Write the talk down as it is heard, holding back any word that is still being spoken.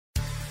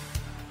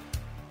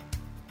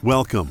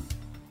Welcome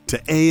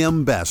to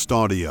AM Best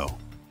Audio.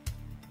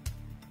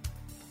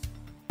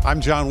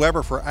 I'm John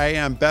Weber for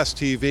AM Best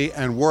TV,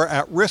 and we're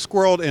at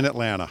Riskworld in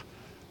Atlanta.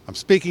 I'm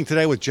speaking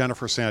today with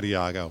Jennifer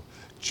Santiago.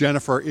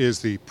 Jennifer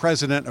is the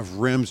president of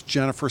RIMS.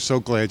 Jennifer,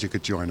 so glad you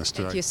could join us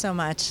today. Thank you so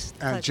much.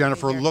 And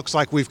Jennifer, looks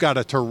like we've got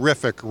a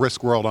terrific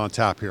Riskworld on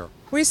tap here.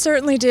 We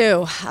certainly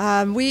do.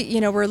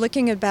 We're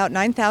looking at about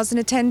 9,000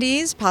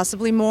 attendees,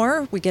 possibly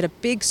more. We get a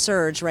big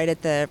surge right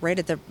at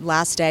the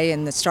last day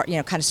and the start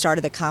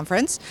of the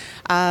conference.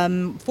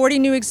 40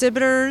 new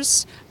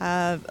exhibitors,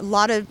 a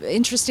lot of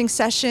interesting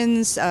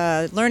sessions,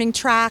 learning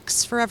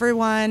tracks for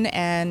everyone,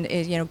 and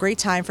great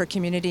time for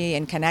community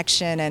and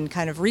connection and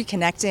kind of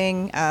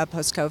reconnecting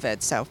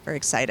post-COVID. So very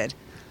excited.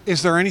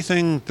 Is there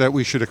anything that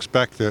we should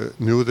expect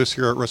new this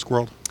year at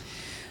Riskworld?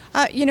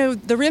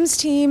 The RIMS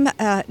team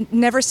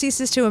never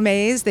ceases to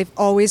amaze. They've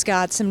always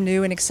got some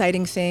new and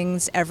exciting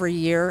things every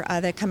year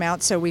that come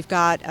out. So we've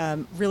got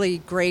really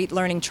great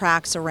learning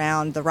tracks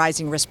around the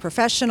rising risk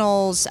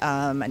professionals,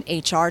 an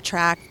HR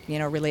track,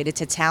 related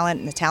to talent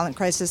and the talent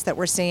crisis that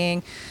we're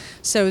seeing.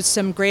 So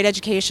some great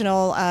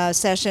educational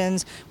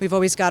sessions. We've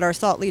always got our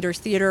thought leader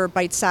theater,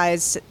 bite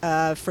size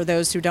for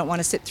those who don't want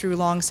to sit through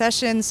long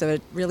sessions. So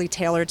it really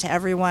tailored to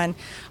everyone.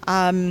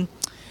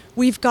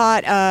 We've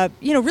got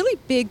really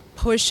big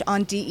push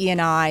on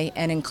DE&I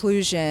and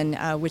inclusion,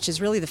 which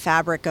is really the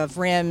fabric of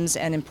RIMS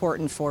and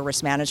important for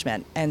risk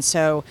management. And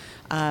so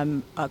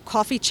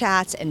coffee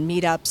chats and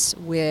meetups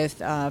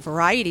with a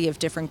variety of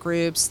different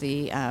groups,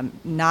 the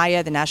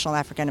NAIA, the National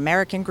African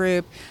American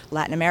Group,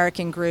 Latin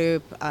American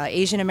Group,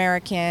 Asian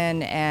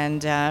American,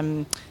 and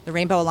the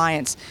Rainbow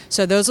Alliance.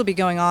 So those will be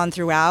going on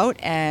throughout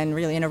and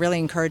really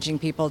encouraging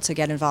people to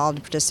get involved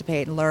and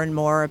participate and learn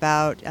more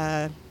about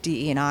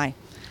DE&I.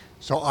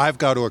 So I've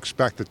got to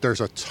expect that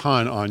there's a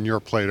ton on your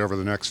plate over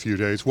the next few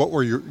days. What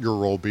will your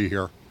role be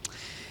here?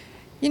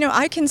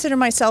 I consider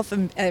myself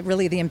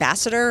really the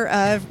ambassador,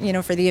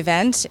 for the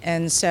event,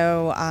 and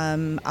so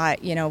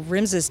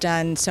RIMS has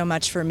done so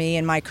much for me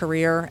in my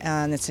career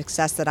and the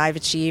success that I've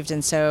achieved,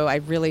 and so I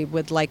really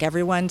would like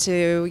everyone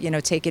to,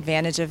 take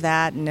advantage of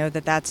that and know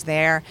that that's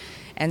there.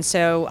 And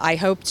so I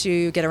hope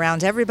to get around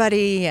to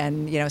everybody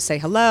and, say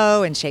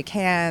hello and shake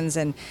hands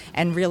and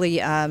really,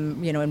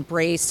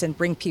 embrace and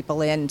bring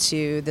people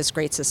into this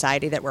great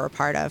society that we're a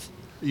part of.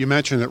 You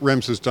mentioned that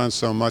RIMS has done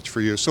so much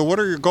for you. So what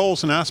are your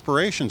goals and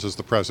aspirations as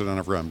the president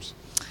of RIMS?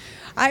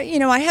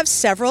 I have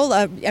several.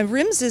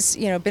 RIMS has,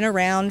 been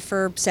around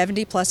for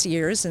 70 plus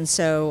years, and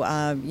so,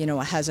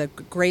 has a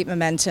great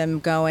momentum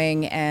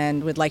going,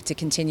 and would like to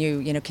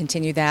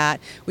continue that.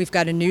 We've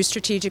got a new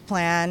strategic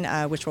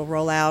plan, which will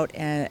roll out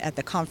at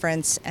the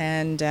conference,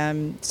 and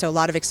so a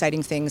lot of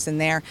exciting things in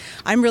there.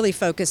 I'm really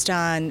focused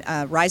on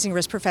rising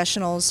risk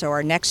professionals, so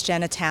our next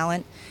gen of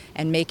talent,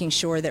 and making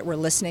sure that we're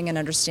listening and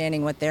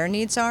understanding what their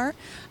needs are.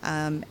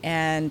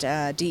 And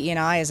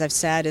DE&I, as I've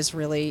said, is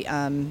really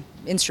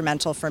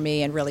instrumental for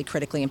me and really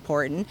critically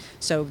important.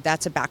 So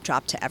that's a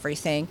backdrop to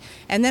everything.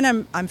 And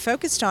then I'm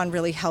focused on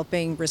really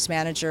helping risk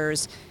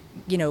managers,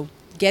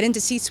 get into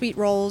C-suite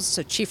roles,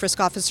 so chief risk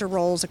officer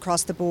roles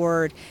across the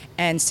board,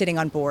 and sitting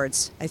on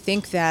boards. I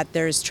think that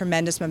there's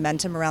tremendous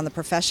momentum around the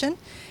profession,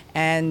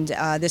 and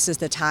this is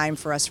the time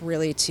for us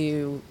really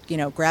to,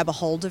 grab a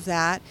hold of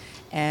that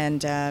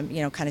and,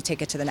 kind of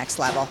take it to the next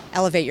level,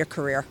 elevate your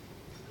career.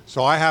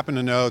 So I happen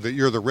to know that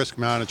you're the risk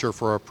manager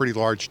for a pretty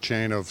large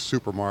chain of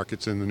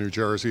supermarkets in the New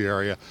Jersey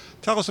area.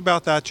 Tell us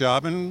about that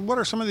job, and what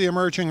are some of the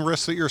emerging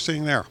risks that you're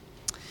seeing there?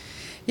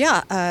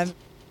 Yeah.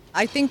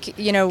 I think,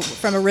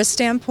 from a risk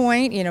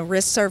standpoint,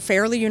 risks are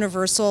fairly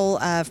universal,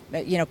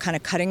 kind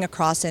of cutting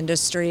across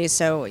industries.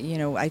 So,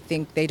 I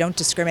think they don't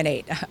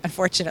discriminate,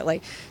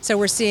 unfortunately. So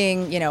we're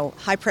seeing,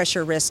 high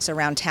pressure risks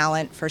around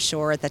talent for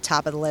sure at the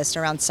top of the list,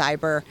 around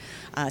cyber,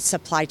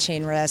 supply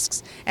chain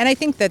risks. And I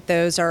think that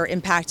those are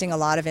impacting a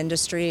lot of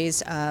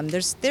industries.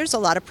 There's a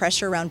lot of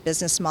pressure around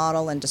business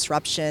model and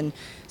disruption.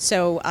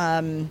 So,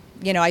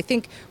 I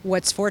think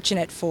what's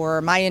fortunate for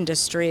my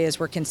industry is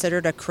we're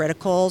considered a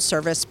critical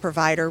service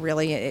provider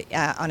really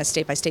on a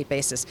state-by-state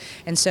basis.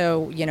 And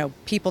so,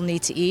 people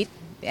need to eat.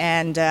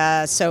 And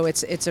so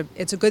it's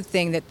a good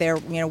thing that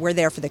we're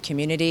there for the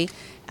community.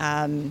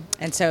 And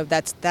so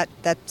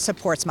that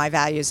supports my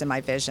values and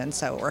my vision.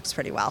 So it works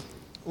pretty well.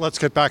 Let's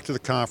get back to the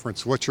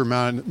conference. What's your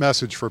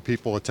message for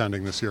people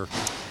attending this year?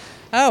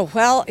 Oh,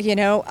 well,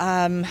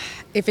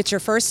 if it's your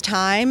first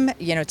time,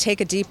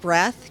 take a deep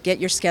breath, get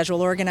your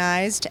schedule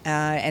organized,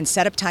 and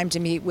set up time to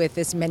meet with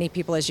as many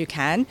people as you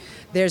can.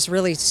 There's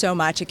really so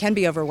much. It can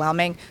be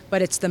overwhelming,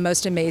 but it's the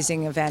most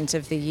amazing event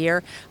of the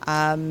year.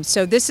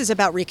 So this is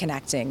about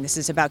reconnecting. This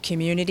is about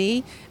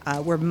community.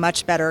 We're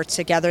much better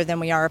together than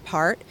we are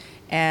apart.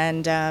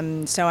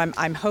 And so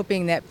I'm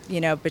hoping that,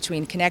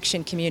 between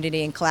connection,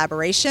 community, and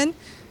collaboration,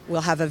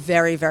 we'll have a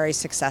very, very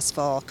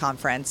successful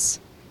conference.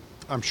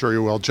 I'm sure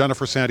you will.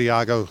 Jennifer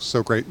Santiago,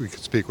 so great we could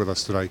speak with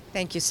us today.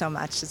 Thank you so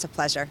much. It's a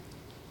pleasure.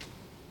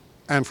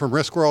 And from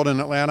Riskworld in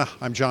Atlanta,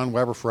 I'm John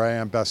Weber for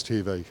AM Best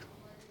TV.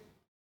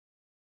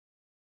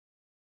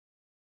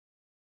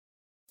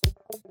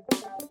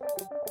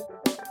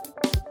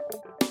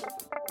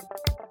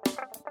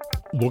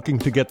 Looking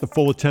to get the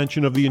full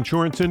attention of the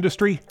insurance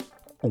industry?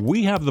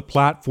 We have the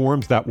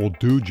platforms that will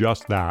do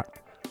just that.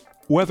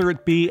 Whether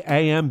it be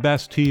AM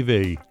Best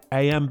TV,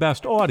 AM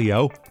Best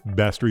Audio,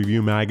 Best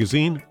Review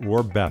Magazine,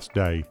 or Best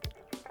Day.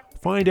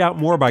 Find out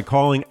more by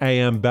calling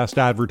AM Best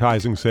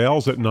Advertising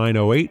Sales at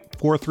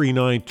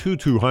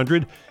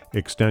 908-439-2200,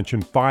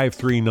 extension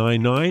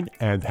 5399,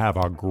 and have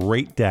a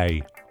great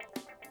day.